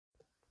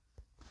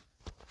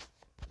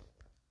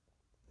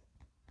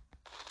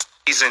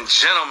Ladies and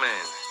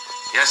gentlemen,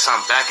 yes,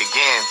 I'm back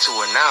again to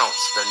announce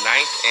the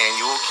 9th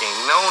annual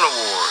Kingknown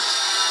Awards.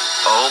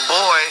 Oh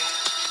boy,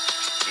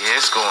 yeah,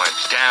 it's going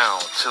down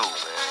too,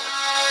 man.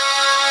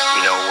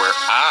 You know, where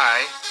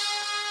I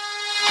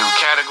do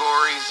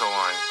categories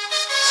on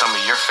some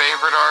of your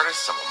favorite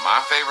artists, some of my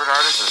favorite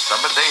artists, and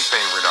some of their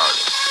favorite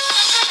artists.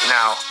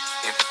 Now,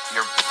 if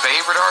your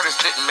favorite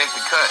artist didn't make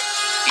the cut,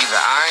 either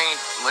I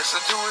ain't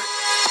listened to it,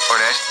 or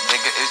that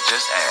nigga is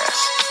just ass.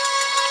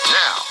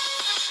 Now,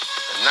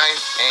 the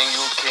 9th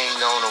annual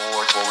Kingknown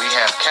Awards, where we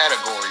have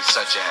categories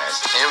such as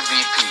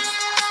MVP,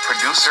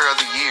 Producer of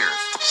the Year,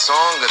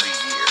 Song of the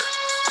Year,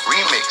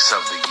 Remix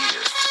of the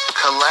Year,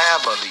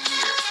 Collab of the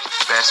Year,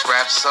 Best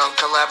Rap Song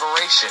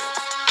Collaboration,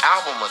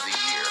 Album of the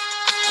Year,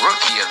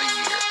 Rookie of the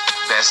Year,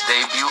 Best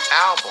Debut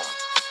Album,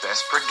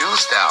 Best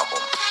Produced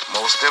Album,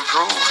 Most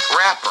Improved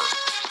Rapper,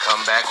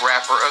 Comeback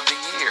Rapper of the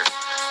Year,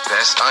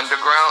 Best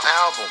Underground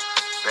Album,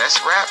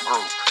 Best Rap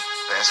Group,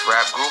 Best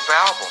Rap Group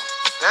Album,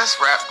 Best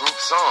Rap Group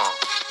Song,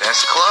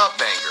 Best Club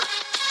Banger,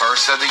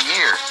 Verse of the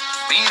Year,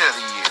 Beat of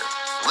the Year,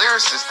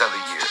 Lyricist of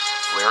the Year,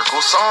 Lyrical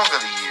Song of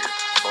the Year,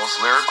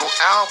 Most Lyrical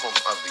Album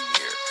of the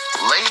Year,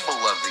 Label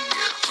of the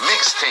Year,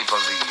 Mixtape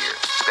of the Year,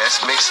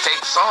 Best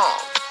Mixtape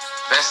Song,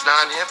 Best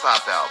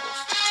Non-Hip-Hop Album,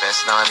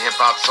 Best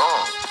Non-Hip-Hop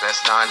Song,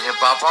 Best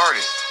Non-Hip-Hop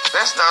Artist,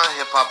 Best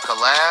Non-Hip-Hop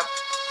Collab,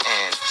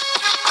 and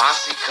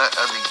Posse Cut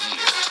of the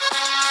Year.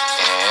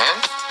 And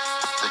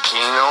the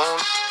Kingknown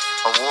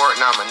Award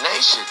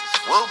nominations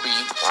will be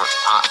on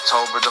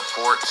October the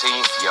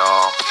 14th,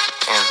 y'all.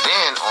 And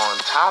then on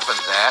top of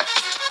that,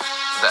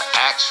 the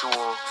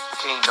actual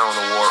Kingknown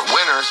Award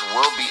winners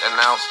will be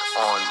announced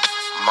on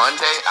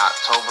Monday,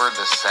 October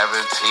the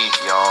 17th,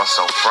 y'all.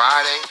 So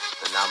Friday,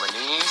 the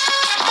nominees,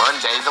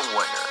 Monday, the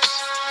winners.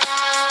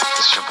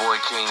 It's your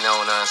boy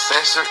Kingknown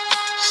Uncensored,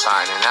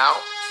 signing out.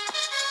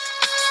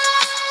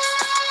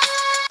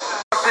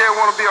 Out there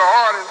want to be an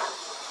artist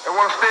and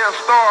want to stay a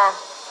star,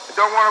 and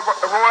don't want to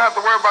have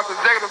to worry about the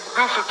executive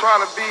producer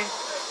trying to be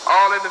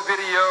all in the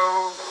video,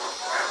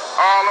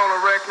 all on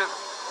the record,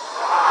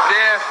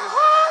 dancing.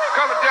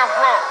 Come to Death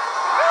Row.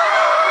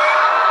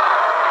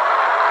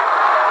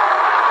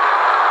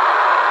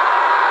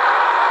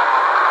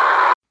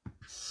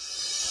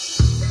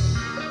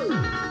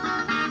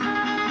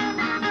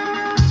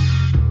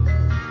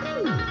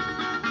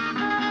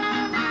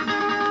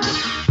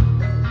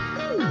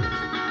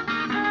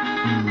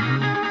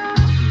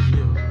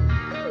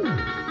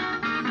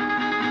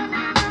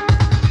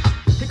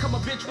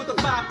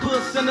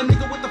 And a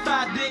nigga with the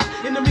 5 dick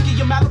in the Mickey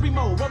and Mallory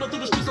mode, rolling through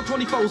the streets on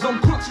 24s on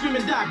crunk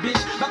screaming die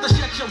bitch, about to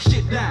shut your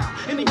shit down.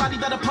 Anybody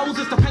that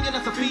opposes to paying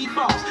us a feed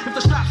falls. If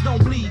the straps don't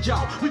bleed,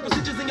 y'all, we put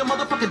stitches in your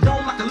motherfucking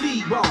dome like a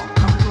league ball.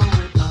 Come roll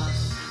with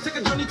us. Take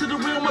a journey to the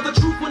realm of the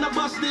truth when I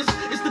bust this.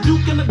 It's the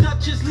Duke and the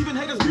Duchess, leaving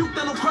haters mute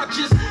and no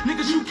crutches.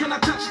 Niggas, you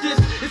cannot touch this.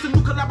 It's a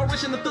new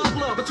collaboration, the thug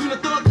love between the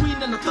thug queen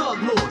and the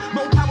thug lord.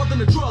 More power than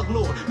the drug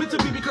lord. Meant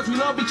to be because we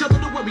love each other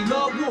the way we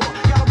love war.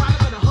 Gotta ride it,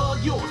 better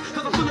hug yours.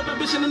 Cause I'm full of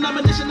ambition and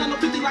ammunition and no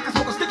 50 like I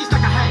smoke a sticky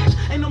stack of hash.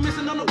 Ain't no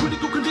missing on no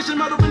critical condition.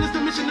 Murdering is the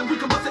mission and we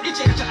can bust an itch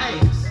at your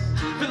ass.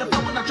 Feel the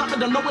flow when I drop it,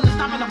 don't know when to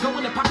stop it. I'm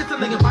going in pockets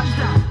and laying bodies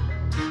down.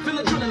 Feel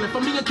adrenaline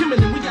from me and Kim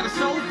and we got a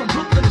soul from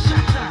Brooklyn to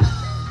Chi-Town.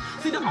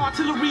 See the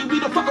artillery, we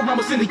don't fuck around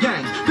with silly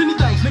gangs. Plenty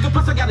things, nigga,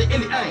 plus I got it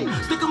in the aim.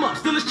 Stick him up,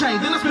 steal his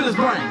chain, then I spill his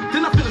brain.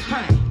 Then I feel his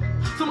pain.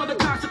 Some of the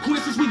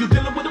consequences when you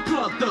dealing with a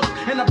plug thug.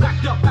 And I'm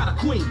backed up by the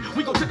queen.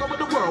 We gon' take over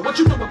the world, what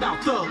you know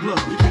about thug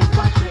love? You can't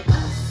fuck with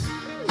us.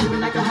 Doing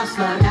like a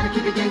hustler, gotta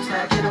keep it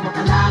gangsta, get them up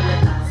alive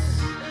with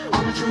us.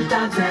 All my true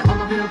thugs and all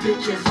my real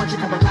bitches, won't you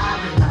come alive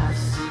with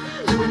us?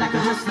 Doing like a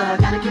hustler,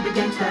 gotta keep it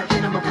gangsta,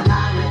 get them up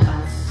alive with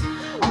us.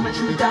 All my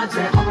true thugs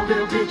and all my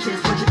real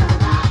bitches, won't you come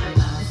alive with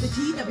us? The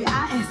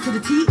TWIS to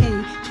the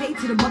TAK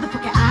to the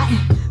motherfucking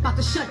IN. About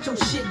to shut your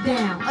shit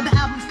down. Other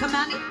albums come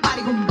out,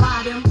 anybody gon'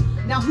 buy them.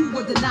 Now who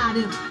would deny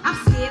them? I'm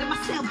scared of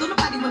myself, don't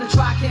nobody wanna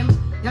try him.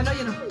 Y'all know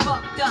you're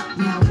fucked up.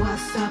 Now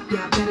what's up,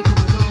 y'all better come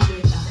along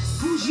with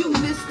us. Who's you,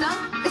 mister?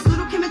 It's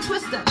Little Kim and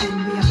Twister.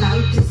 And we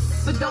about this.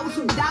 For those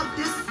who doubt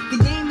this, the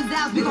game is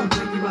ours, we gon'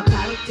 bring you up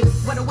out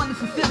this. What a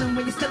wonderful feeling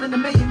when you're still in a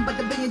million, but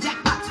the billion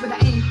jackpots what I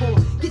aim for.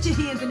 Get your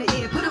hands in the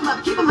air, put them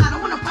up, keep them high,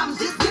 don't want no problems,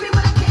 just give me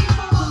what I came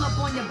for. Pull up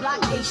on your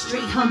block, 8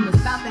 straight hummers.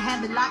 About to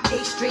have it locked,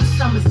 8 straight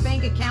summers.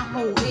 Bank account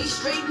hold, 8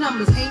 straight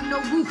numbers. Ain't no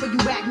room for you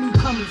whack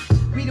newcomers.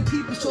 We the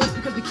people's choice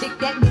because we kick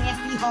that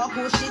nasty,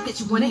 hardcore shit that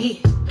you wanna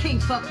hear.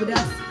 Can't fuck with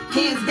us.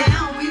 Hands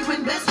down, we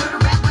win best for the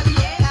rap of the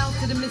year. Pounds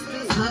to the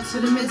misfits, hugs to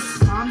the miss.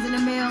 Arms in the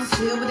mail,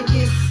 still with a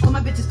kiss. All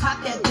my bitches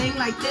pop that thing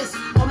like this.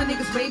 All my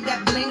niggas wave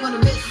that bling on the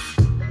wrist.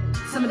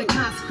 Some of the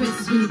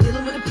consequences when you're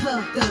dealing with a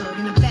plug thug.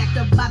 And I'm backed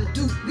up by the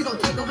Duke. We gon'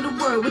 take over the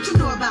world. What you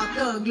know about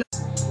thug?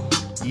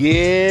 Yeah,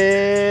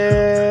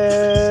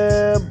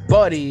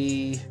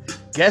 buddy.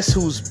 Guess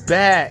who's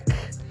back?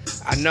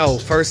 I know,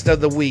 first of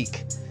the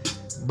week.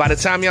 By the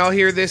time y'all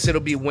hear this,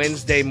 it'll be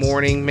Wednesday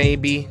morning,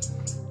 maybe.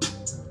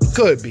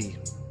 Could be.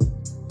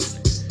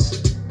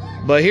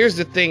 But here's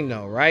the thing,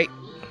 though, right?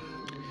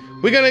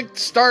 We're going to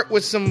start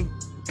with some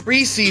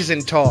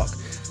preseason talk.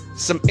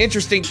 some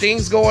interesting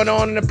things going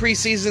on in the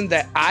preseason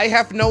that I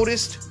have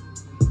noticed.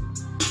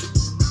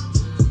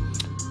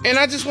 And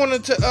I just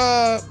wanted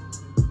to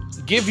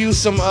give you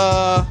some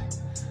a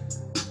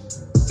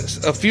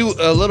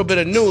little bit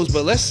of news,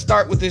 but let's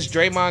start with this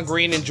Draymond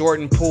Green and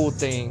Jordan Poole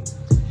thing.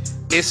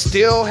 It's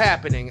still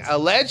happening.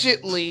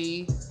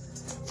 Allegedly,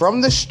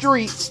 from the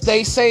streets,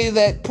 they say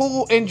that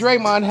Poole and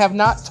Draymond have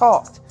not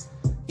talked,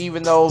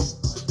 even though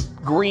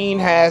Green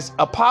has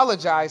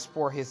apologized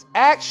for his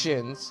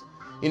actions.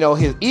 You know,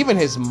 even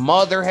his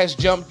mother has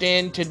jumped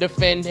in to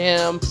defend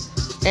him.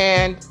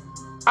 And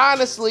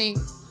honestly,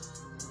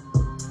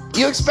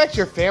 you expect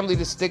your family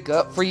to stick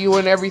up for you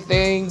and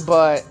everything,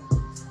 but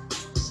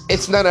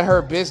it's none of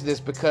her business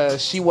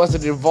because she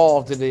wasn't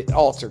involved in the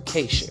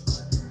altercation.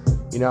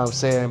 You know what I'm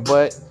saying?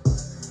 But,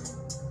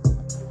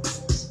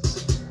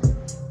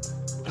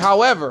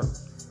 however,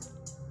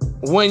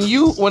 when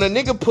a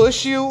nigga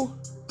push you,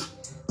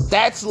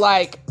 that's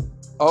like,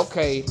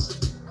 okay,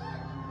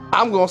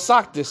 I'm gonna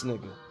sock this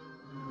nigga.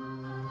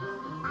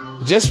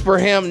 Just for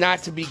him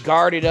not to be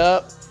guarded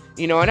up.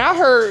 You know, and I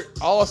heard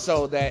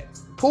also that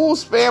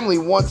Poole's family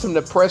wants him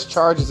to press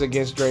charges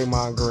against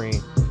Draymond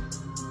Green.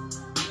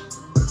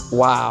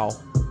 Wow.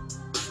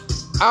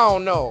 I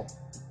don't know.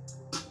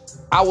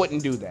 I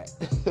wouldn't do that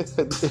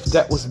if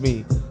that was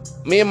me.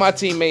 Me and my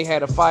teammate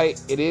had a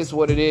fight. It is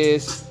what it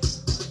is.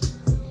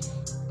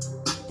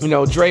 You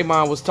know,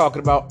 Draymond was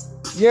talking about,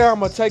 yeah, I'm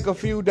going to take a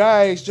few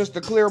days just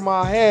to clear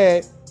my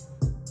head.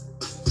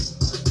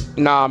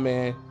 Nah,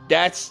 man.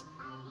 That's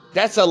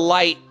a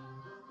light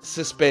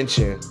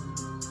suspension.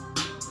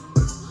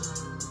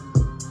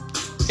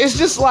 It's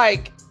just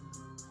like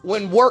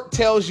when work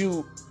tells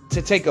you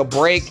to take a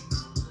break.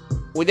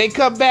 When you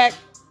come back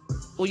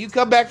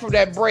from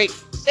that break,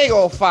 they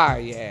gonna fire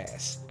your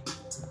ass.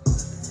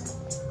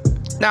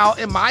 Now,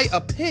 in my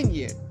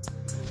opinion,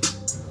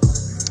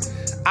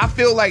 I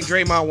feel like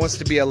Draymond wants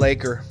to be a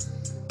Laker.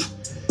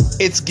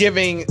 It's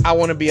giving I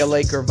want to be a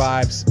Laker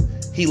vibes.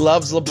 He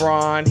loves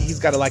LeBron. He's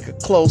got a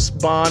close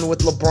bond with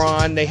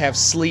LeBron. They have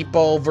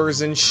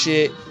sleepovers and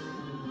shit.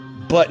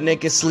 Butt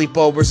naked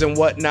sleepovers and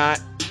whatnot.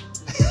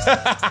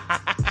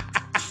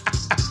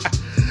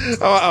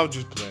 I'm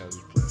just playing.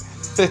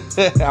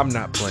 I'm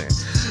not playing.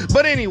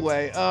 But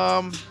anyway,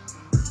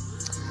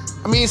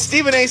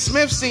 Stephen A.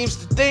 Smith seems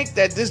to think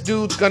that this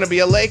dude's going to be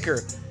a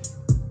Laker.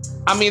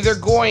 They're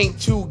going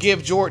to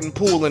give Jordan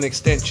Poole an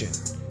extension.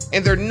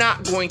 And they're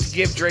not going to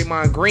give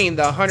Draymond Green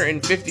the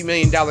 $150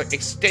 million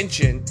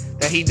extension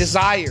that he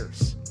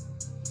desires.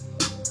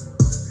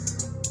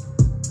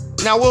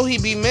 Now, will he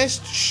be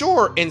missed?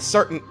 Sure, in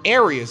certain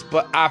areas.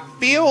 But I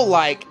feel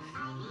like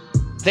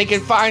they can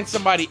find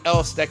somebody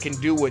else that can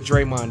do what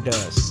Draymond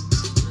does.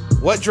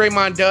 What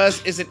Draymond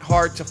does isn't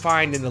hard to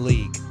find in the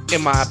league,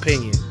 in my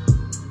opinion.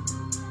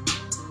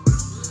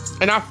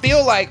 And I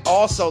feel like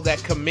also that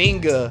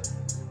Kuminga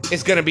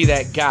is going to be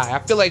that guy. I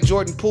feel like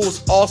Jordan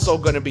Poole's also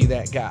going to be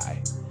that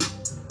guy.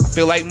 I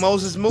feel like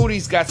Moses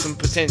Moody's got some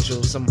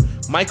potential, some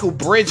Michael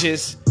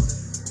Bridges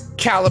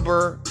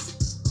caliber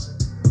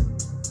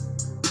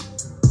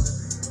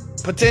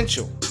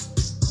potential.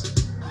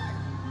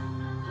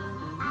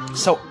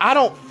 So I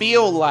don't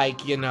feel like,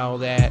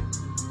 that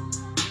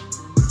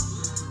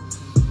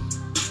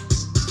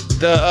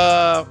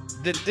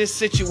this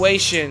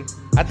situation,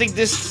 I think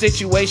this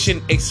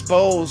situation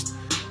exposed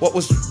what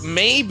was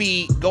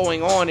maybe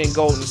going on in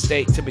Golden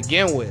State to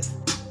begin with.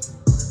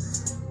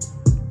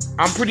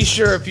 I'm pretty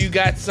sure if you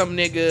got some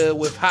nigga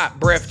with hot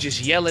breath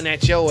just yelling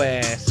at your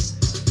ass,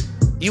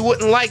 you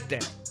wouldn't like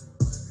that.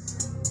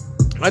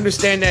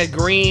 Understand that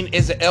Green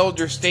is an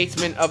elder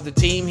statesman of the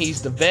team.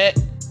 He's the vet.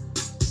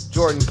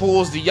 Jordan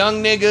Poole's the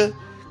young nigga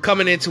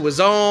coming into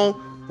his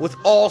own with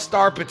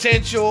all-star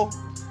potential.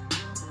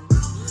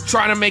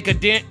 Trying to make a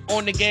dent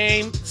on the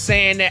game,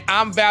 saying that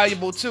I'm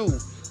valuable too.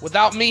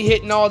 Without me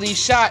hitting all these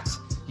shots,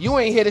 you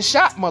ain't hit a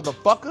shot,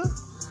 motherfucker.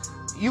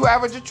 You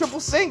average a triple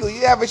single.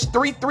 You average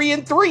 3, 3,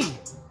 and 3.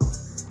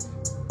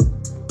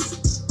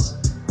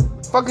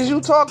 Fuck is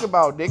you talking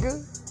about,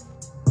 nigga?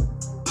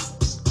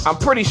 I'm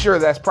pretty sure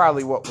that's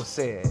probably what was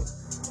said.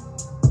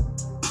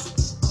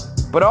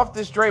 But off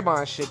this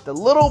Draymond shit, the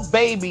Little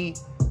Baby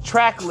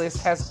track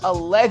list has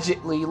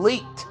allegedly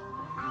leaked.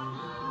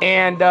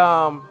 And,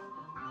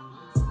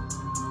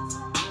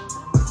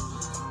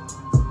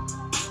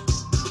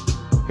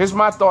 here's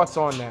my thoughts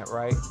on that,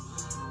 right?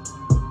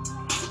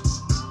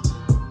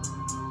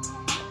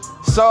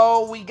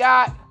 So we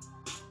got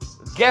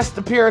guest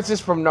appearances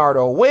from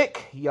Nardo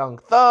Wick, Young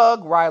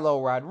Thug,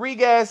 Rilo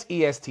Rodriguez,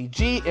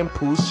 ESTG, and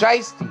Pooh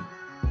Shiesty.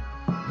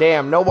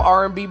 Damn, no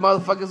R&B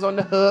motherfuckers on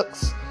the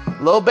hooks.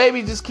 Lil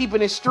Baby just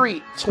keeping it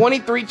street.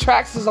 23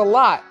 tracks is a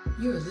lot.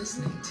 You're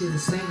listening to the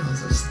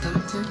sounds of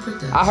Stockton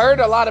Production. I heard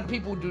a lot of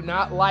people do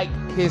not like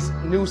his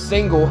new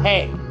single,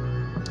 Hey.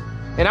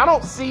 And I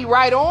don't see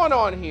Right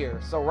On here.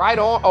 So Right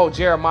On, oh,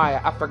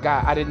 Jeremiah. I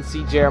forgot. I didn't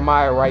see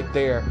Jeremiah right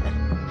there.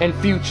 And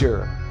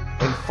Future.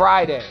 And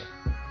Friday.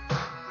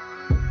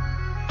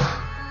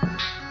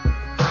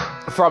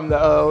 From the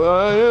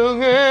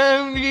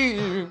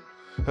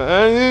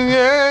That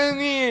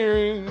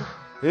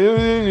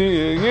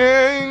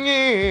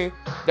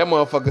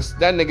motherfucker,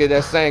 that nigga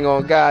that sang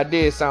on God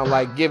did sound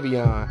like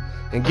Giveon.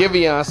 And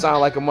Giveon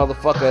sound like a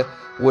motherfucker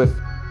with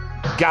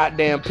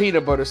goddamn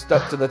peanut butter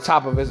stuck to the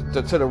top of his,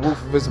 to the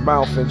roof of his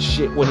mouth and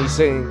shit when he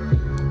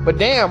sing. But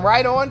damn,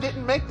 Right On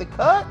didn't make the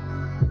cut?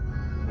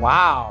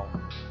 Wow.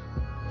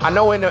 I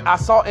know I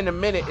saw In a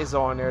Minute is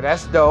on there.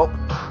 That's dope.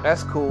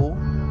 That's cool.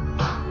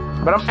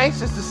 But I'm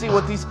anxious to see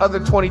what these other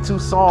 22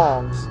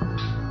 songs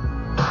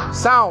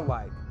sound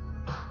like.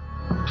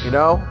 You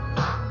know?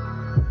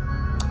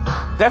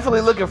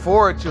 Definitely looking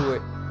forward to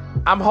it.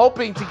 I'm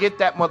hoping to get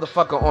that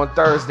motherfucker on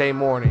Thursday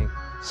morning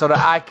so that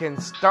I can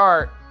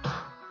start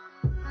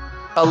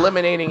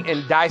eliminating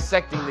and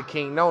dissecting the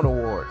Kingknown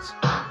Awards.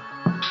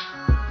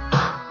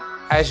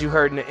 As you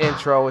heard in the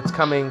intro, it's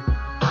coming.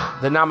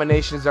 The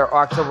nominations are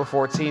October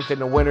 14th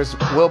and the winners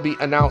will be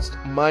announced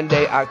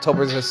Monday,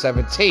 October the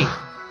 17th.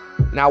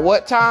 Now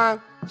what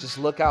time? Just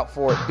look out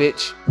for it,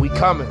 bitch. We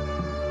coming.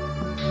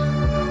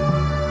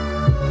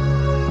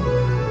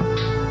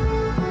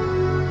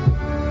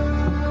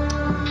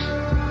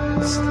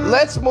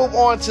 Let's move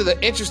on to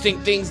the interesting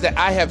things that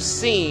I have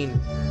seen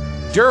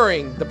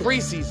during the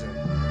preseason.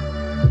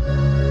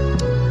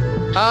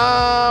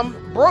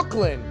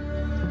 Brooklyn.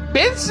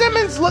 Ben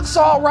Simmons looks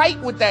all right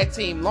with that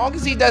team. Long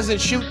as he doesn't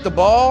shoot the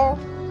ball,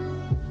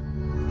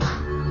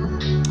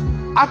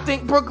 I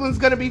think Brooklyn's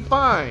going to be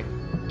fine.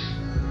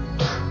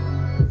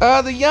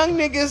 The young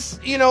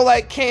niggas, you know,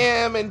 like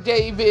Cam and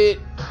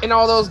David and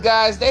all those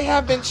guys, they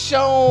haven't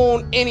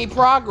shown any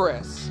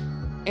progress.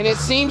 And it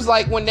seems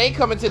like when they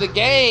come into the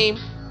game,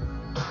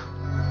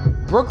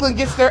 Brooklyn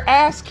gets their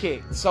ass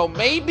kicked. So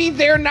maybe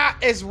they're not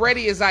as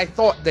ready as I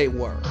thought they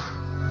were.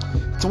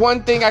 It's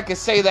one thing I could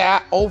say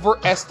that I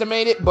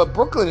overestimated, but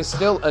Brooklyn is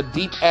still a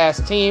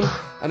deep-ass team,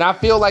 and I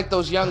feel like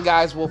those young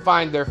guys will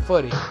find their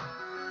footing.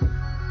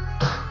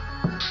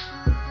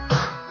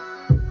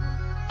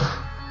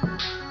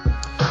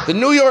 The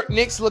New York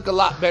Knicks look a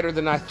lot better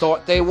than I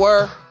thought they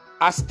were.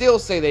 I still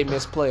say they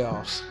missed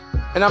playoffs,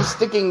 and I'm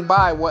sticking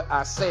by what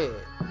I said.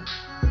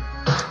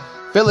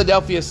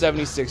 Philadelphia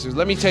 76ers,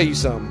 let me tell you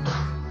something.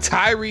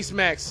 Tyrese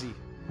Maxey.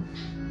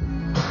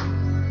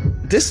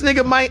 This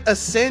nigga might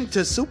ascend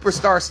to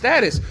superstar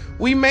status.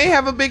 We may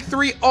have a big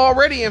three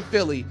already in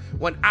Philly,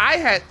 when I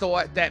had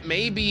thought that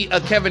maybe a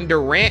Kevin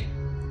Durant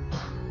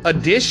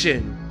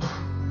addition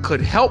could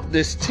help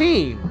this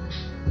team.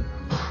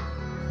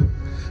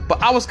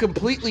 But I was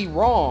completely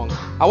wrong.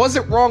 I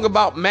wasn't wrong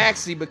about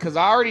Maxey because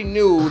I already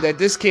knew that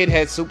this kid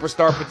had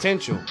superstar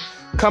potential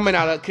coming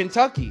out of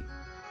Kentucky.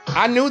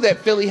 I knew that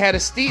Philly had a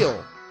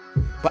steal,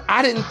 but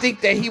I didn't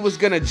think that he was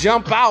going to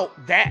jump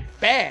out that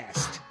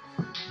fast.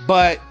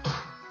 But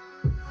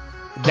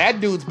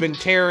that dude's been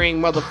tearing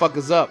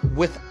motherfuckers up.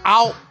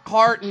 Without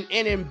Harden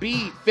and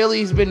Embiid,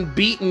 Philly's been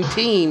beating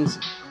teams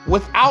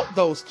without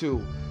those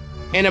two.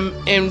 And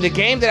in the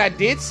game that I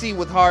did see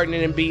with Harden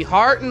and Embiid,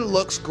 Harden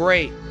looks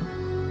great.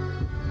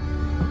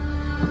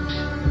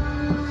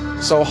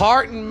 So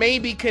Harden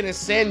maybe can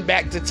ascend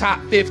back to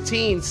top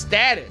 15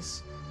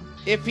 status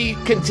if he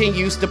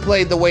continues to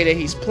play the way that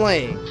he's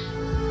playing.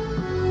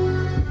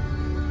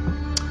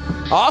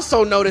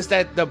 Also notice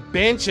that the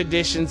bench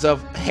additions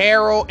of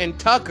Harrell and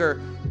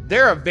Tucker,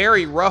 they're a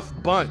very rough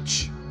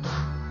bunch.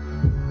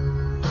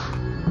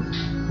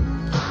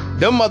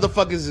 Them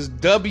motherfuckers is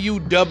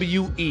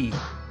WWE.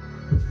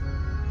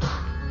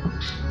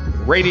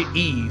 Rated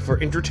E for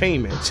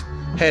entertainment.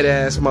 Head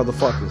ass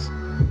motherfuckers.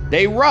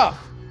 They rough.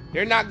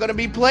 They're not going to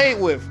be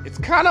played with. It's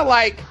kind of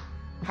like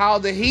how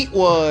the Heat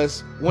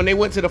was when they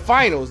went to the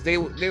finals. They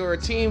were a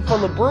team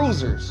full of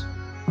bruisers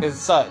and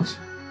such.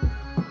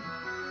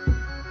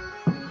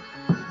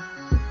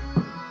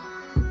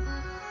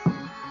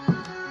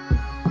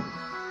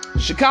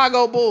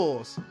 Chicago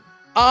Bulls.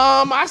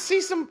 I see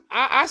some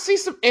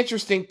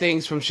interesting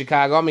things from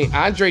Chicago. I mean,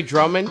 Andre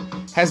Drummond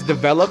has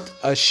developed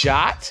a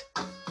shot.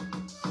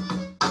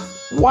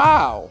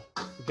 Wow.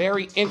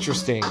 Very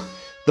interesting.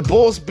 The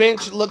Bulls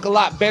bench look a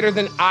lot better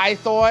than I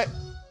thought.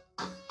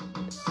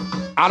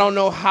 I don't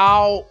know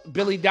how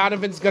Billy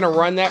Donovan's going to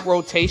run that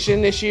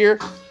rotation this year.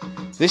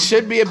 This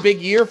should be a big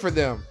year for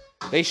them.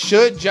 They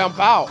should jump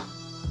out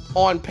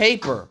on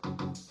paper.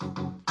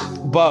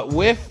 But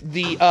with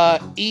the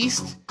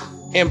East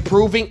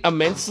improving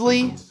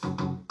immensely,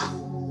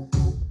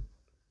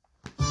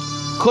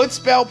 could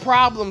spell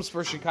problems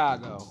for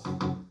Chicago.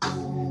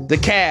 The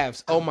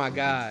Cavs, oh my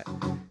God.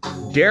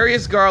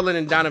 Darius Garland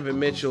and Donovan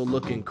Mitchell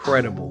look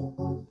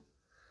incredible.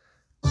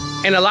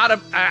 And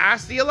I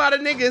see a lot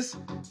of niggas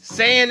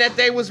saying that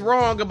they was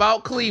wrong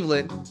about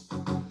Cleveland.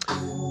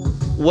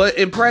 What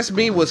impressed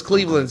me was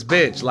Cleveland's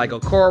bench, like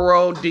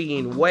Okoro,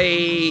 Dean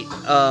Wade,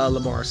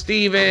 Lamar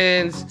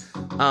Stevens,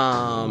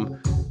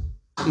 Evan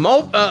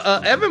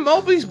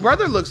Mobley's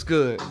brother looks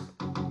good.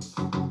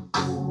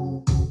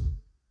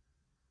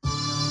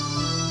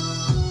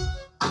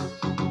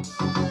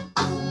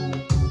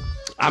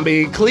 I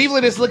mean,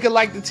 Cleveland is looking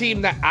like the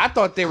team that I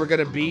thought they were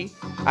going to be.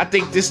 I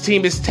think this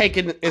team is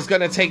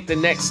going to take the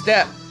next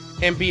step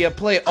and be a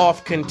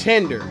playoff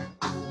contender.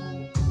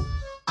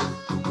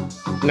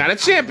 Not a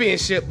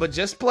championship, but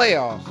just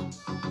playoff.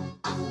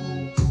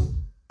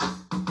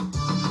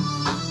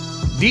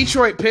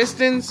 Detroit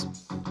Pistons,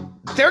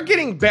 they're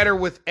getting better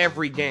with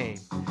every game.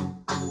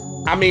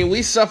 I mean,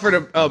 we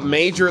suffered a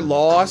major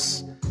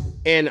loss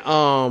in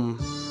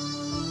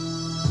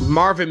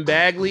Marvin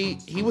Bagley.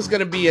 He was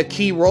going to be a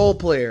key role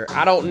player.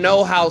 I don't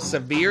know how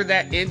severe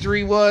that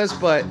injury was,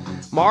 but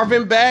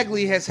Marvin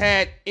Bagley has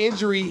had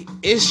injury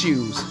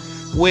issues,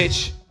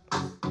 which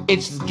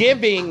it's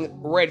giving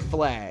red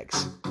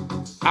flags.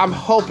 I'm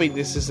hoping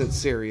this isn't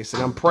serious,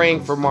 and I'm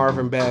praying for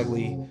Marvin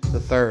Bagley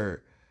III.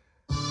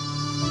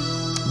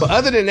 But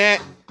other than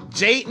that,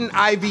 Jaden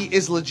Ivey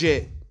is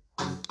legit.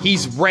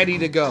 He's ready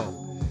to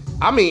go.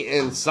 I mean,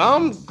 in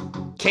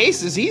some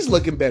cases, he's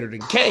looking better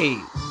than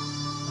Cade.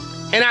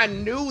 And I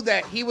knew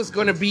that he was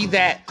going to be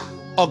that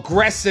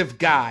aggressive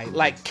guy.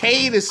 Like,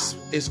 Cade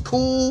is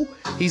cool.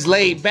 He's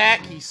laid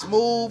back. He's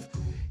smooth.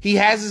 He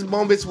has his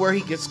moments where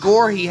he can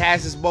score. He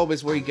has his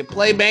moments where he can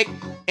play make.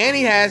 And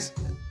he has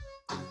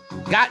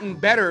gotten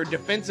better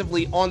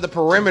defensively on the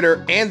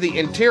perimeter and the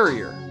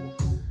interior.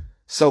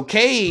 So,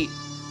 Cade,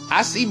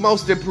 I see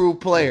most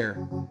improved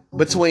player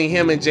between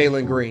him and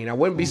Jalen Green. I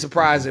wouldn't be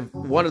surprised if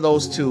one of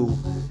those two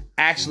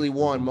actually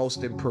won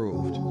most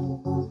improved.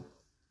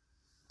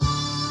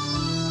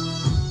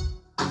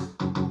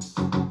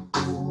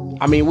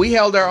 I mean, we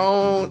held our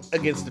own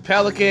against the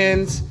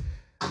Pelicans.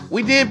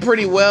 We did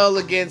pretty well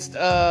against,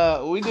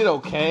 we did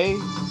okay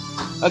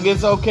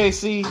against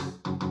OKC,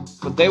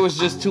 but they was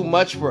just too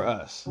much for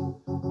us.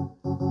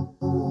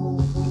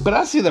 But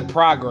I see the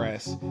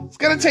progress. It's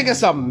going to take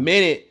us a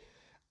minute.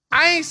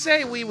 I ain't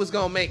say we was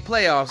going to make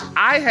playoffs.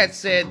 I had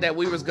said that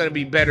we was going to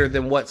be better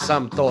than what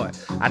some thought.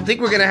 I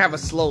think we're going to have a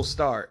slow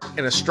start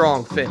and a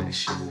strong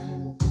finish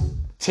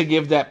to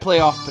give that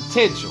playoff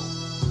potential.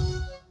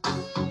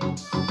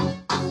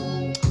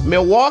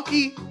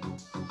 Milwaukee,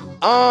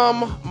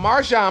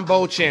 MarJon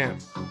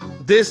Beauchamp,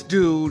 this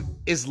dude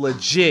is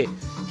legit.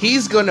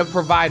 He's going to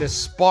provide a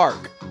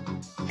spark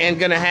and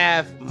going to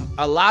have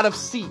a lot of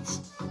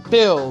seats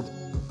filled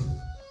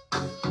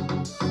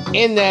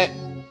in that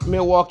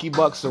Milwaukee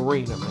Bucks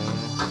arena, man.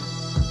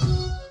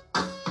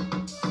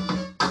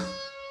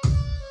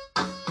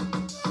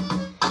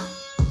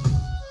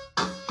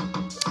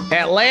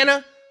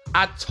 Atlanta,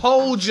 I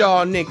told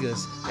y'all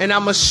niggas, and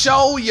I'ma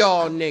show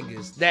y'all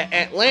niggas that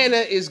Atlanta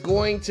is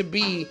going to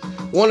be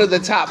one of the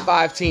top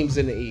 5 teams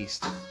in the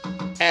East.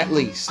 At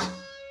least.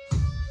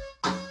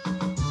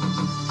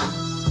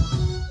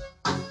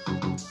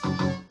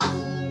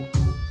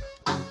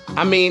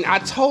 I mean, I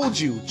told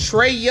you,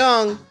 Trae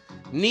Young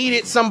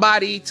needed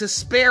somebody to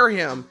spare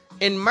him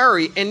in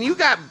Murray, and you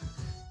got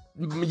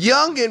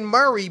Young and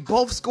Murray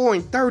both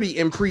scoring 30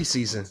 in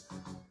preseason.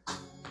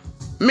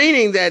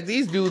 Meaning that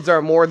these dudes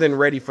are more than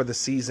ready for the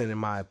season, in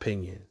my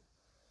opinion.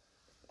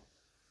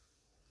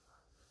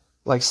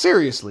 Like,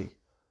 seriously.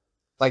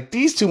 Like,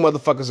 these two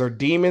motherfuckers are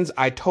demons.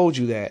 I told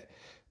you that.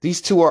 These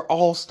two are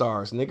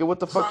all-stars. Nigga, what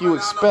the fuck you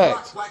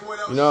expect?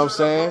 You know what I'm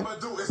saying?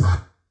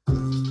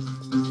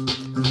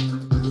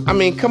 I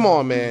mean, come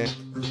on, man.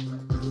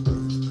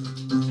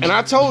 And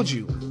I told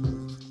you,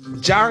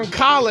 John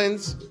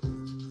Collins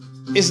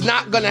is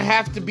not going to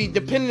have to be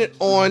dependent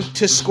on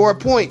to score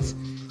points.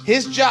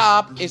 His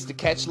job is to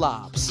catch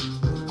lobs.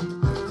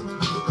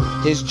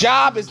 His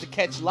job is to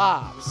catch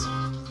lobs.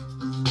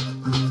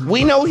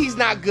 We know he's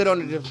not good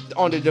on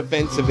the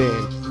defensive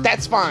end.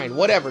 That's fine.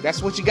 Whatever.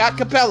 That's what you got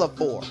Capella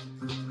for.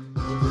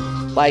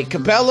 Like,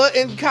 Capella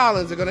and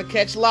Collins are going to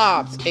catch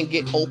lobs and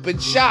get open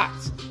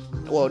shots.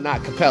 Well,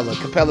 not Capella.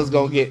 Capella's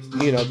going to get,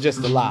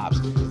 just the lobs.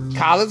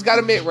 Collins got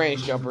a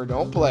mid-range jumper.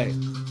 Don't play.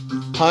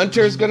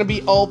 Hunter's going to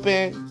be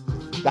open.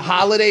 The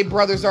Holiday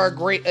brothers are a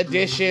great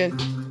addition.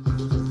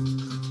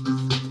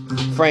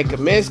 Frank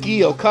Kaminsky,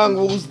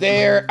 Okongwu's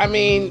there. I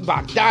mean,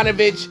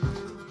 Bogdanovich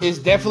is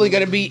definitely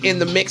going to be in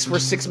the mix for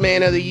 6th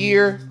man of the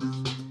year.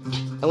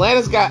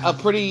 Atlanta's got a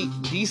pretty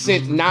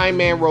decent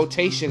 9-man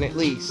rotation at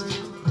least.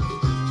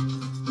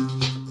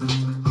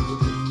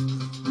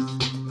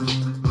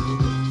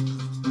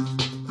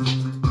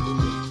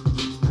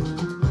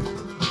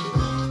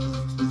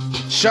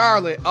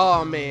 Charlotte,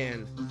 oh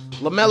man.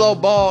 LaMelo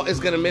Ball is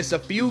going to miss a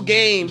few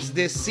games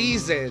this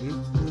season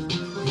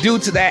due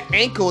to that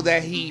ankle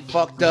that he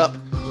fucked up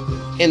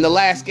in the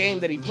last game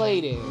that he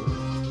played in.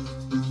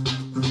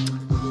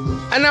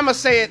 And I'm going to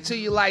say it to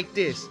you like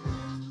this.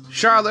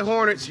 Charlotte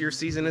Hornets, your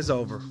season is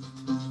over.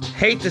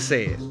 Hate to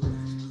say it.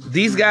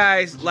 These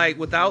guys, like,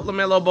 without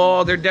LaMelo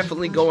Ball, they're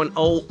definitely going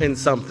 0 and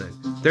something.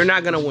 They're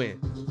not going to win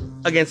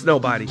against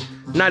nobody.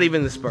 Not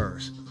even the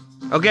Spurs.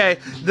 Okay?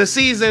 The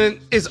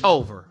season is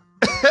over.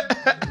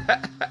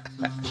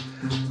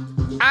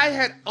 I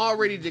had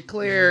already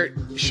declared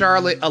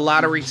Charlotte a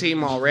lottery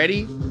team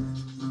already.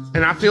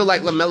 And I feel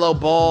like LaMelo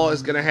Ball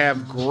is going to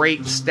have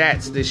great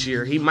stats this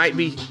year. He might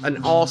be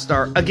an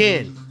all-star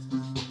again.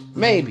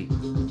 Maybe.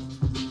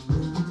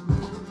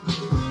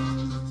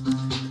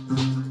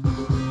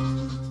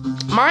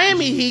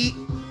 Miami Heat,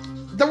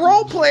 the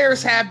role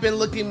players have been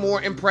looking more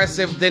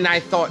impressive than I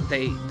thought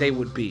they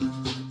would be.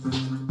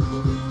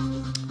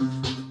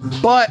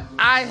 But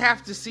I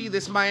have to see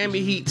this Miami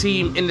Heat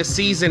team in the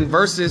season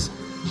versus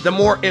the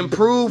more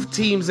improved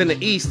teams in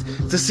the East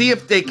to see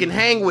if they can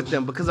hang with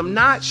them, because I'm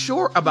not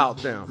sure about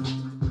them.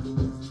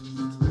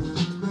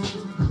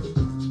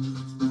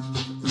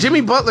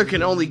 Jimmy Butler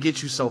can only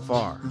get you so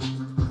far.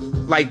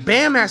 Like,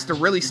 Bam has to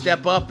really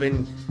step up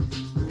and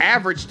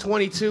average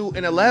 22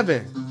 and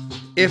 11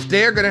 if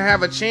they're going to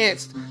have a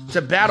chance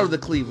to battle the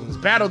Clevelands,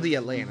 battle the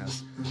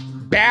Atlantas,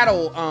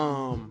 battle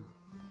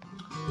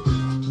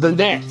the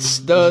Nets,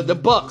 the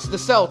Bucks, the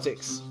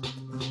Celtics,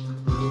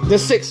 the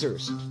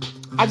Sixers.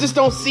 I just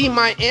don't see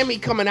Miami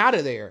coming out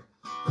of there.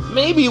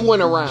 Maybe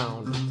win a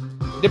round,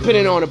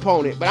 depending on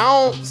opponent, but I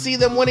don't see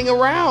them winning a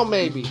round,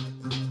 maybe.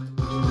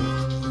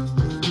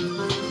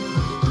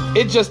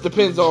 It just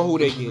depends on who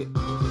they get.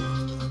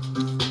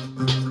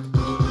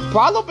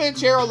 Paolo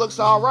Banchero looks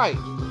all right.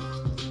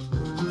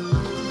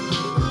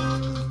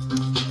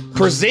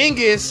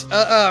 Porzingis,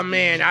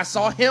 man, I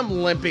saw him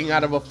limping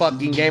out of a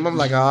fucking game. I'm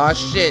like, oh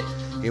shit,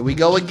 here we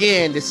go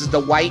again. This is the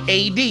white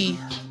AD.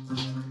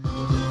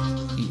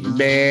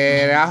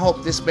 Man, I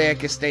hope this man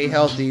can stay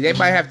healthy. They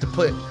might have to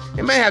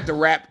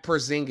wrap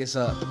Porzingis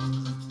up.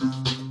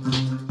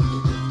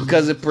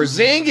 Because if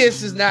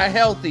Porzingis is not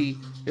healthy,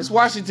 this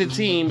Washington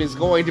team is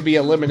going to be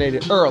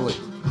eliminated early.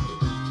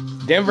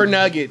 Denver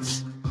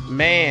Nuggets,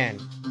 man,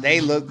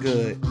 they look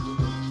good.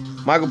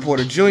 Michael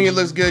Porter Jr.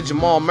 looks good.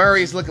 Jamal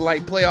Murray is looking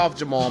like playoff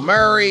Jamal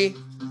Murray.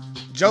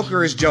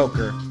 Joker is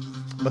Joker.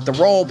 But the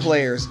role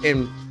players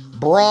in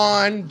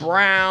Braun,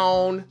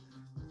 Brown,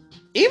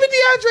 even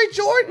DeAndre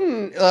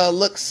Jordan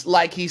looks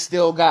like he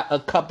still got a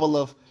couple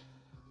of,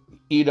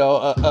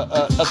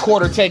 a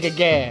quarter tank of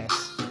gas.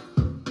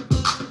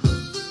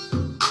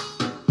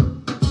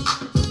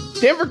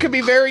 Denver could be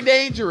very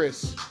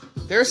dangerous.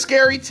 They're a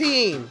scary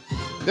team.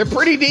 They're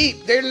pretty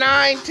deep. They're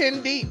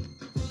 9-10 deep.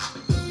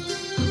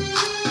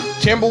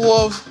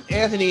 Timberwolves,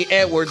 Anthony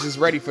Edwards is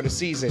ready for the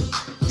season.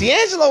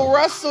 D'Angelo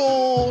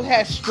Russell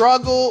has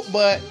struggled,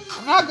 but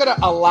I'm not going to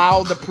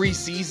allow the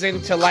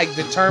preseason to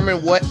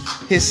determine what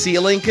his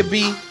ceiling could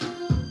be.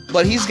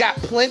 But he's got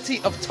plenty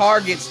of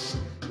targets.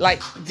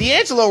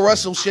 D'Angelo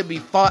Russell should be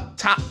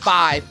top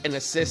 5 in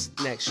assists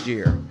next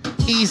year.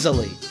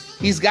 Easily.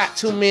 He's got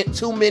too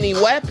many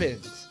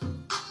weapons.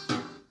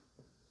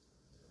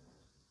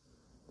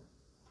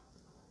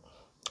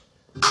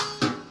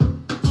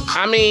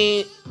 I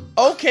mean,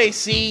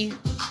 OKC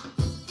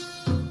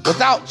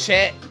without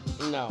Chet,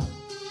 no.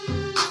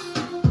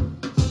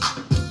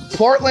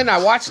 Portland,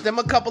 I watched them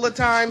a couple of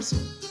times.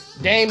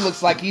 Dame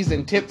looks like he's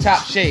in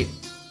tip-top shape.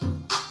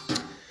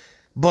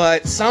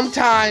 But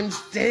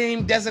sometimes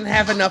Dame doesn't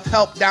have enough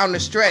help down the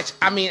stretch.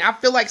 I mean, I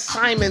feel like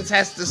Simons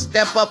has to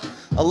step up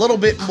a little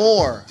bit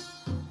more.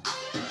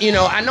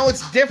 I know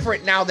it's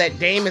different now that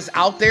Dame is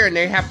out there and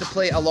they have to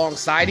play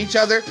alongside each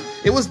other.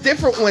 It was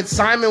different when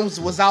Simons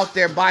was out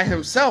there by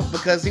himself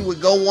because he would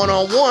go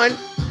one-on-one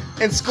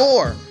and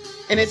score.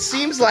 And it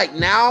seems like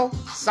now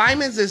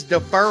Simons is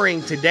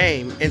deferring to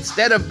Dame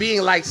instead of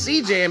being like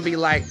CJ and be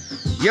like,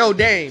 yo,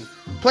 Dame,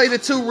 play the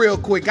 2 real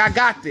quick. I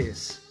got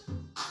this.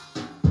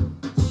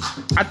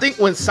 I think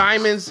when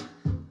Simons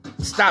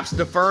stops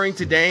deferring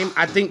to Dame,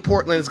 I think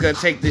Portland's going to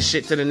take this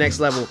shit to the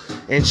next level.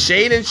 And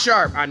Shaedon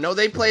Sharpe, I know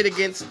they played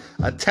against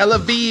a Tel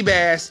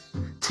Aviv-ass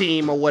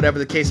team or whatever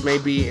the case may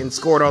be and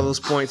scored all those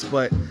points,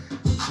 but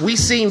we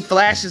seen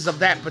flashes of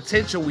that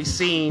potential we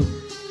seen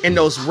in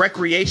those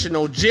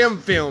recreational gym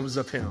films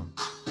of him.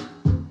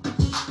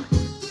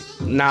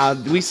 Now,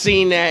 we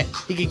seen that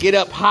he could get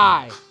up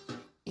high.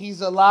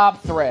 He's a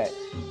lob threat.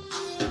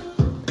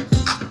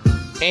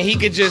 And he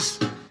could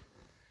just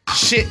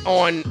shit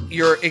on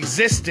your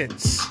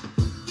existence.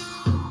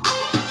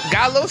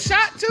 Got a little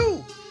shot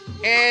too.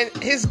 And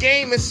his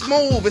game is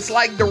smooth. It's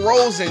like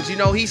DeRozan's.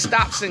 He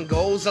stops and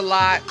goes a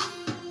lot.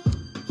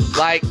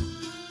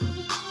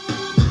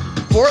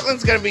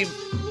 Portland's going to be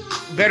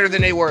better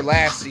than they were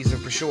last season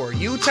for sure.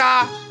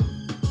 Utah's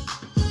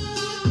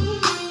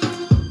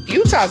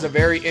a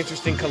very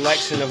interesting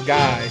collection of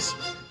guys.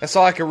 That's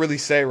all I can really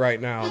say right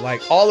now.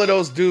 All of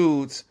those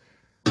dudes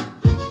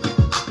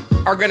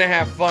are going to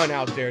have fun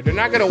out there. They're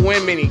not going to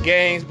win many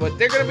games, but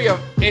they're going to be an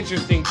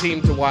interesting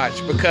team to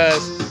watch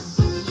because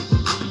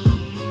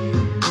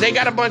they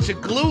got a bunch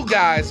of glue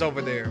guys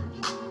over there.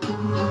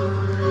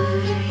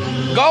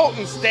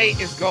 Golden State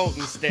is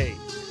Golden State.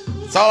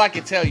 That's all I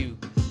can tell you.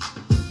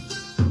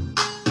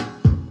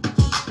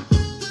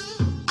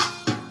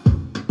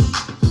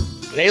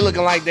 They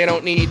looking like they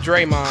don't need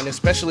Draymond,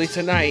 especially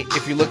tonight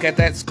if you look at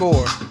that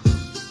score.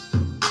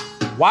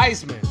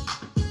 Wiseman,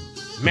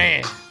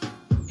 man,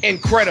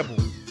 incredible.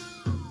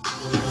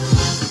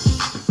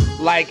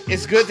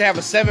 It's good to have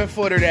a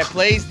 7-footer that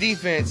plays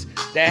defense,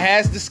 that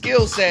has the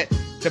skill set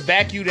to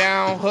back you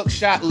down, hook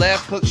shot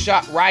left, hook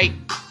shot right.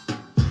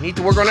 Need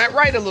to work on that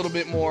right a little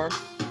bit more.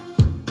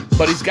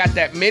 But he's got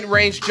that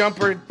mid-range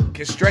jumper,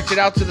 can stretch it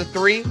out to the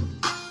 3.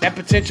 That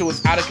potential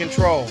is out of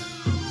control.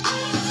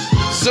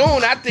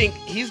 Soon, I think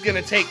he's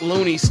going to take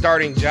Looney's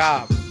starting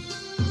job.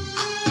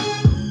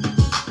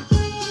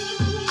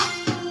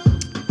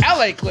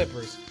 LA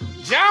Clippers.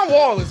 John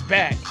Wall is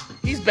back.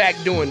 He's back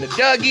doing the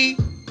Dougie.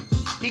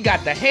 He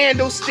got the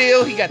handle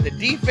still. He got the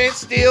defense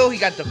still. He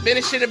got the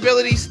finishing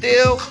ability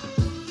still.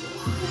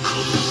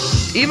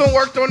 Even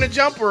worked on the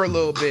jumper a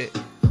little bit.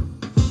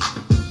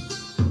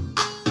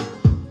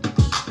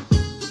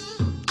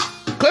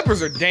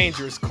 Clippers are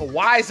dangerous.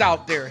 Kawhi's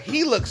out there.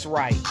 He looks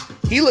right.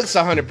 He looks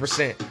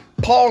 100%.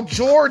 Paul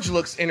George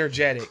looks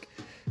energetic.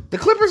 The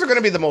Clippers are going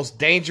to be the most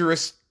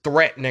dangerous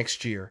threat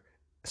next year,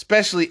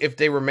 especially if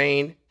they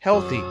remain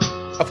healthy,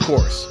 of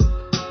course.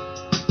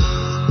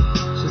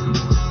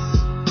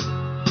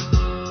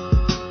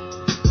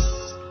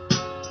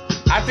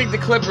 I think the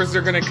Clippers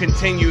are going to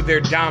continue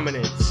their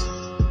dominance.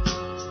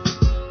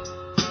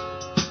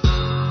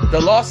 The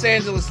Los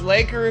Angeles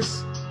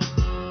Lakers,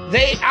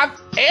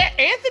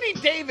 Anthony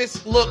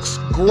Davis looks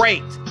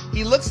great.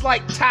 He looks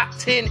like top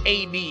 10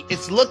 AD.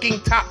 It's looking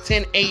top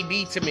 10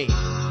 AD to me.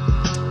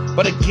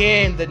 But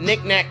again, the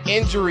knick-knack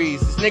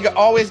injuries. This nigga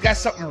always got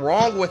something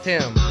wrong with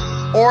him.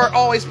 Or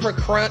always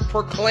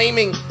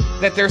proclaiming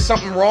that there's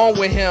something wrong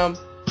with him.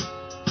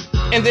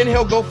 And then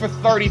he'll go for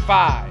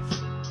 35.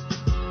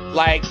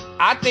 Like,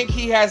 I think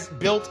he has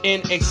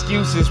built-in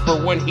excuses for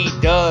when he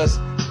does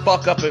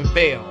fuck up and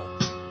fail.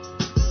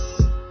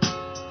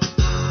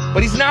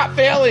 But he's not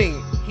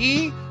failing.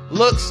 He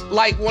looks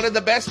like one of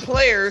the best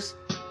players.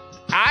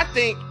 I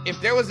think if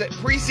there was a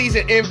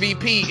preseason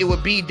MVP, it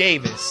would be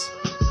Davis.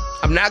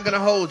 I'm not going to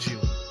hold you.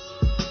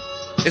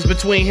 It's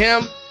between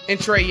him and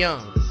Trae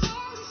Young.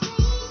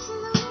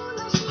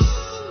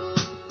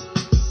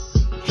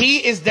 He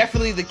is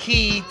definitely the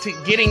key to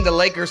getting the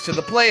Lakers to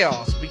the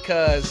playoffs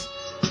because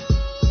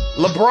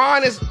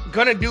LeBron is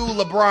going to do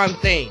LeBron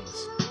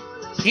things.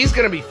 He's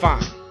going to be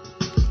fine.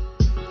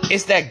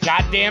 It's that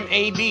goddamn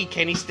AD.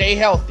 Can he stay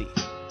healthy?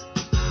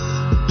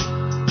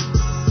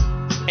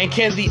 And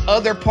can the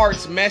other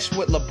parts mesh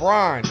with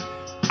LeBron?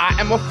 I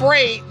am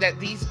afraid that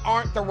these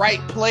aren't the right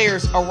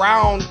players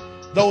around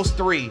those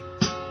three.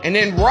 And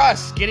then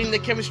Russ getting the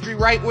chemistry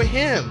right with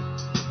him.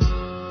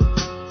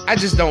 I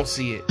just don't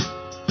see it.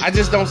 I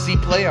just don't see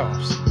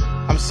playoffs.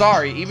 I'm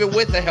sorry, even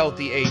with a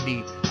healthy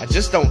AD, I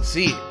just don't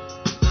see it.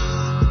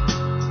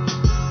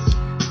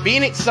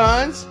 Phoenix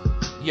Suns,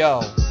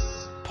 yo,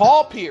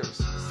 Paul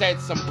Pierce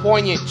said some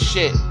poignant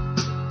shit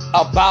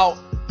about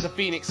the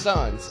Phoenix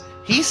Suns.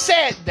 He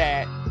said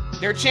that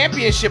their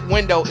championship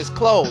window is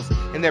closed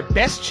and their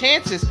best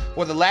chances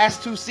were the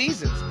last 2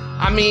 seasons.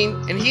 I mean,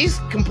 and he's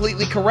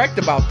completely correct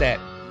about that.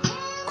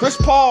 Chris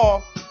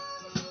Paul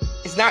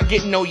is not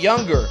getting no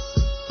younger.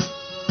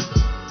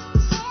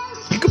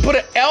 You could put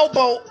an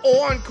elbow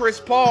on Chris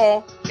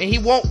Paul and he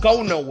won't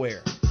go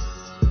nowhere.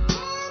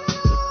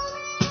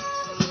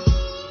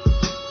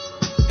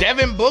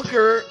 Devin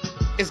Booker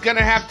is going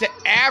to have to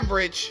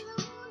average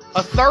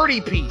a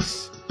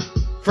 30-piece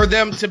for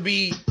them to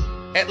be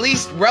at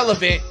least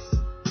relevant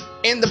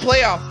in the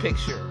playoff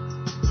picture.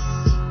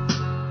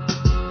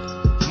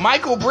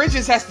 Michael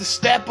Bridges has to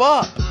step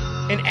up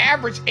and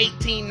average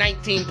 18,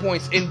 19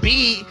 points and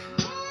be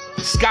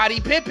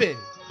Scottie Pippen.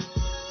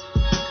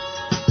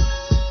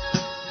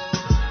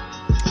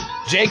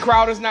 Jay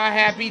Crowder's not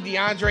happy.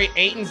 DeAndre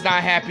Ayton's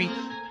not happy.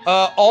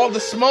 All the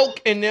smoke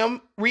in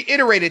them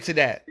reiterated to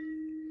that.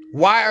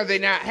 Why are they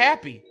not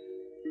happy?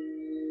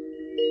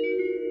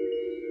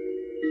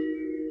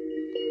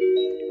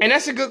 And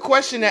that's a good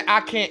question that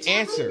I can't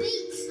answer.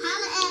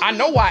 I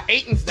know why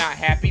Ayton's not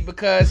happy,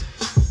 because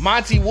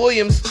Monty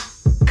Williams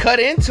cut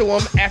into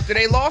him after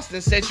they lost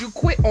and said you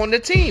quit on the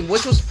team,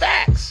 which was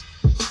facts.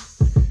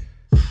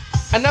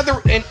 And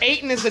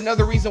Ayton is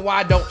another reason why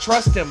I don't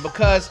trust him,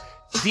 because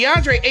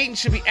DeAndre Ayton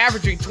should be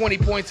averaging 20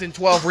 points and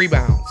 12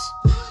 rebounds.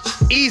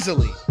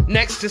 Easily.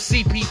 Next to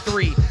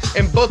CP3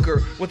 and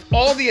Booker with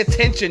all the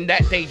attention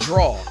that they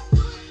draw.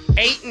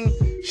 Ayton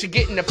should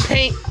get in the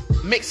paint,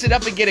 mix it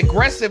up and get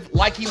aggressive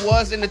like he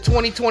was in the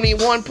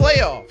 2021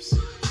 playoffs.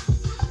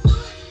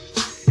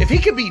 If he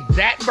could be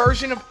that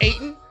version of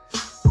Ayton,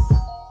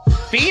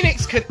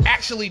 Phoenix could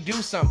actually do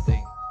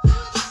something.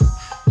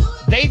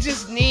 They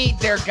just need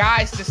their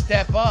guys to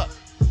step up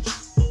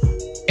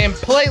and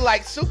play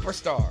like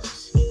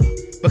superstars.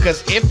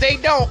 Because if they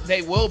don't,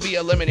 they will be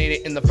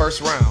eliminated in the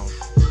first round.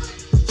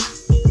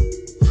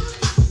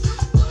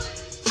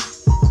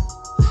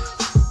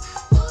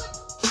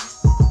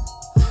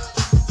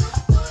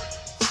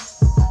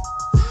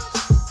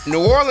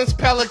 New Orleans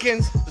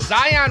Pelicans,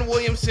 Zion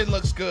Williamson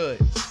looks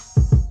good.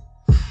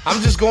 I'm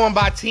just going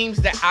by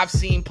teams that I've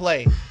seen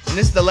play. And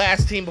this is the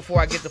last team before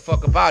I get the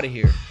fuck up out of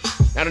here.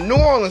 Now, the New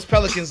Orleans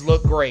Pelicans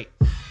look great.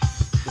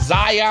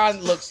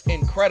 Zion looks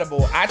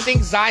incredible. I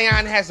think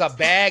Zion has a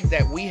bag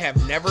that we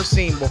have never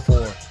seen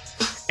before.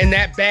 And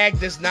that bag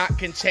does not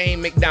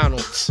contain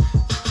McDonald's.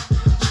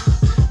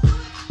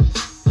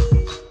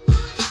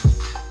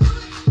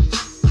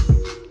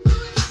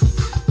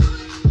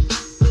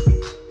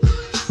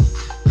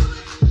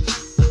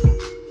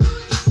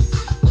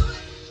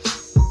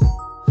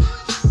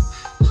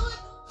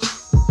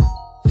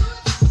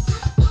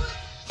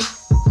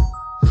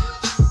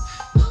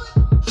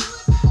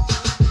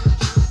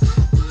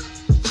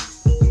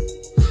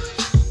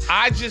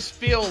 I just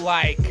feel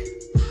like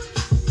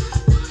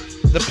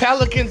the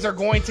Pelicans are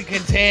going to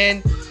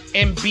contend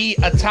and be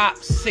a top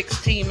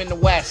 6 team in the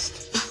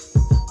West.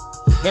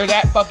 They're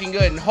that fucking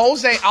good. And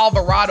Jose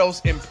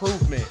Alvarado's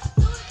improvement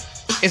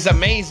is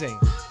amazing.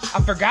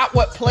 I forgot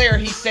what player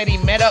he said he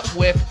met up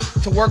with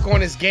to work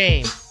on his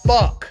game.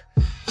 Fuck.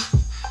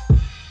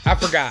 I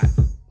forgot.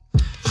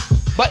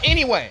 But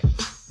anyway,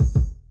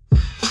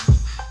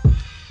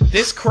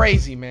 this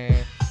crazy,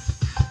 man.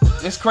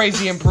 This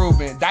crazy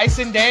improvement.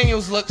 Dyson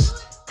Daniels looks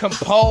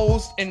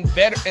composed and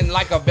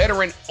like a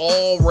veteran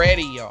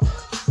already, y'all.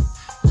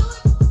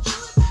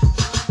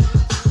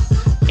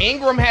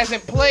 Ingram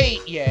hasn't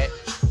played yet.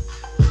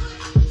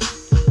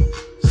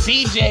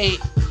 CJ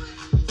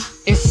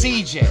is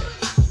CJ.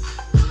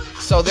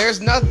 So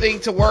there's nothing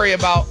to worry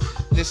about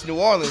this New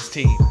Orleans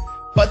team.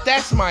 But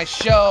that's my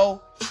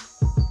show.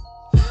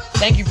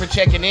 Thank you for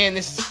checking in.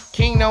 This is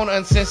Kingknown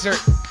Uncensored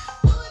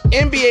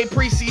NBA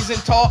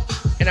preseason talk,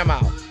 and I'm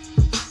out.